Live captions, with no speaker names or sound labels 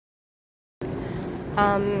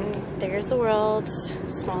There's the world's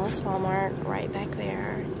smallest Walmart right back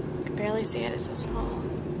there. You can barely see it, it's so small.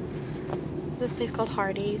 This place called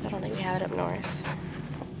Hardee's. I don't think we have it up north.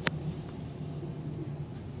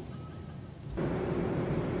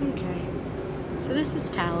 Okay, so this is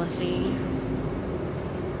Tallahassee.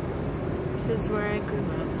 This is where I grew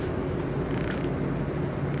up.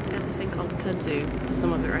 Got this thing called kudzu.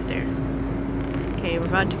 Some of it right there. Okay, we're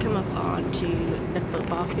about to come up onto the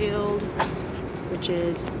football field, which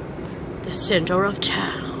is the center of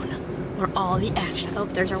town, where all the action. Oh,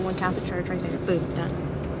 there's our one Catholic church right there. Boom, done.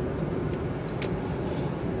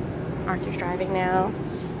 Arthur's driving now.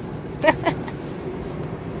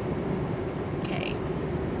 Okay.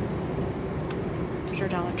 There's our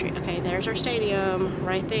Dollar Tree. Okay, there's our stadium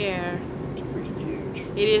right there. It's pretty huge.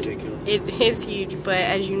 It is. Ridiculous. It is huge, but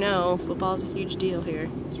as you know, football's a huge deal here.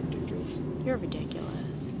 It's ridiculous. You're ridiculous.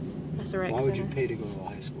 That's the rec Why would you center. pay to go to a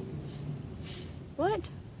high school? What?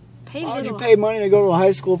 Pay Why would to you go- pay money to go to a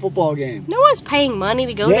high school football game? No one's paying money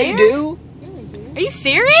to go Yeah, there. you do. Yeah, they do. Are you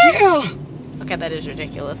serious? Yeah. Okay, that is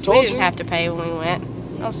ridiculous. Told We didn't you. have to pay when we went.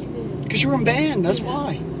 Yes, you did. Because you're in band, that's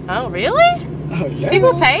why. Oh, really? Oh, yeah.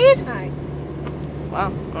 People paid? Hi.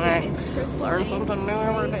 Wow. All right. It's Crystal Learn Ames, something new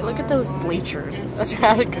every day. Look at those bleachers. That's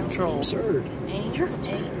out of control. Absurd. Ames, You're Ames.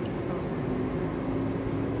 absurd.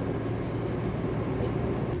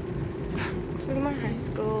 This is my high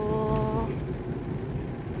school.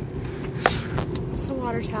 It's the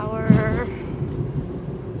water tower.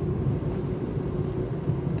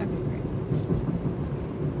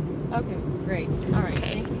 Okay, great. All right,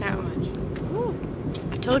 Okay, thank you now. so much.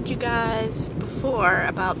 I told you guys before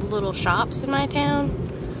about the little shops in my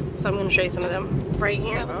town, so I'm going to show you some of them right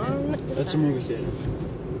here. On the That's a side. movie theater.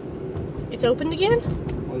 It's opened again?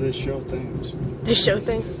 Well, they show things. They show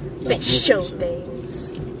things. They Not show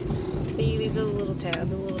movies, things. See, these are the little town,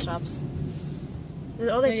 the little shops.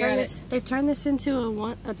 Oh, They got they've turned this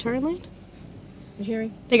into a turn lane? Did you hear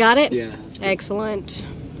me? They got it? Yeah. That's good. Excellent.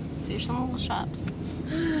 See, there's some little shops.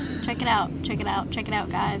 Check it out. Check it out. Check it out,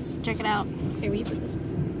 guys. Check it out. Hey, will you put this?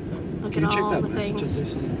 Look Can at you check all that the message that things. they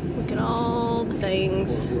sent? Look at all the Or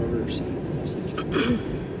things. whoever sent the message.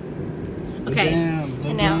 The Okay. dam. The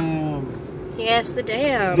And now- dam. Yes, the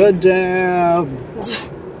dam. The dam.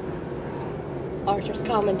 Archer's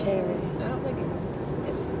commentary. I don't think it's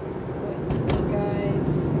what guys,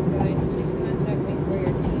 please contact me for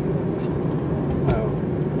your team membership. Oh.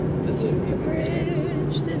 That's This is the it.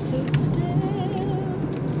 bridge. This is the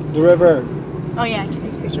dam. The river. Oh yeah, I can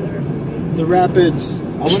take a picture of the river. The rapids. I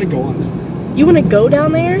want to go on that. You want to go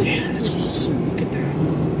down there? Yeah, that's awesome. Look at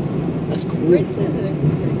that. That's cool. Red says it.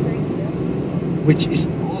 Pretty crazy. Which is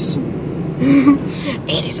awesome.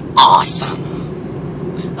 It is awesome.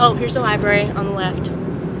 Oh, here's the library on the left. Yeah,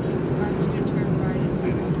 I was going to turn right in.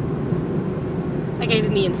 I know. I gave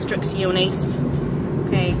him the instrucciones.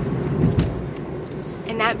 Okay.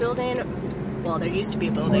 And that building, well, there used to be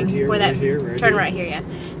a building. Right here, where that, right here, right turn here. right here, yeah.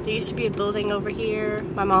 There used to be a building over here.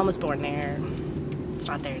 My mom was born there. It's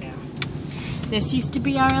not there now. This used to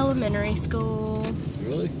be our elementary school.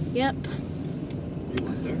 Really? Yep. You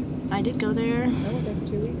went there? I did go there. I went there for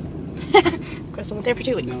 2 weeks. Crystal went there for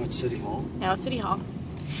 2 weeks. Now it's City Hall. Now it's City Hall.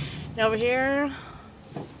 And over here,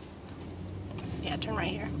 yeah, turn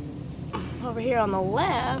right here. Over here on the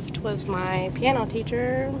left was my piano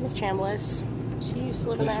teacher, Miss Chambliss. She used to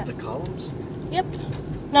live in Place that. with the columns? Yep.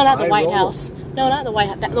 No, not the High White roll. House. No, not the White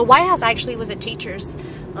House. The White House actually was a teacher's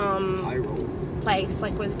High roll. place,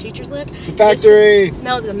 like where the teachers lived. The factory.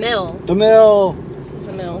 No, the mill. The mill. This is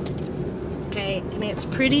the mill. Okay, and it's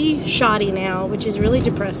pretty shoddy now, which is really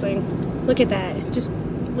depressing. Look at that. It's just,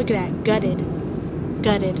 look at that. Gutted.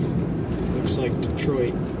 Gutted. Looks like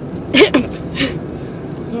Detroit.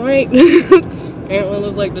 Alright. Apparently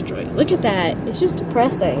looks like Detroit. Look at that. It's just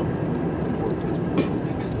depressing.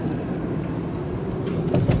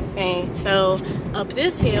 Okay, so up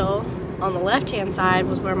this hill on the left-hand side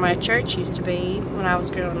was where my church used to be when I was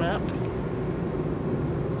growing up.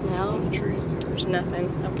 No, The trees there. there's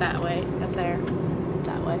nothing up that way, up there, up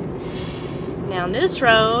that way. Now this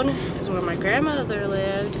road is where my grandmother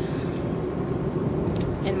lived,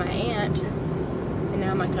 and my aunt, and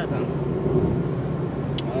now my cousin.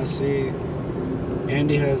 I see.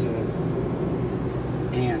 Andy has a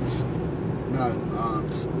aunt, not an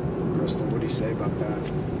aunt. Crystal, what do you say about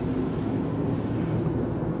that?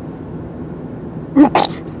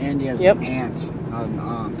 Andy has Yep. an aunt, not an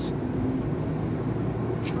aunt.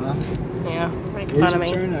 Huh? Yeah, making Where's fun the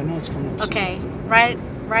of me. turn? I know it's coming up. Okay, right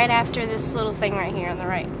after this little thing right here on the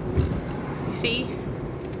right. You see?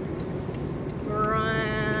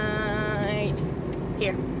 Right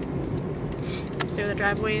here. See where the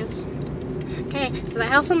driveway is? Okay, so the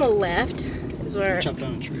house on the left is where. Chop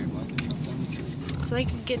down a tree. Why did you chop down a tree? So they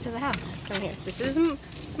can get to the house from here. This is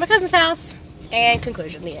my cousin's house. And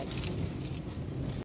conclusion, the end.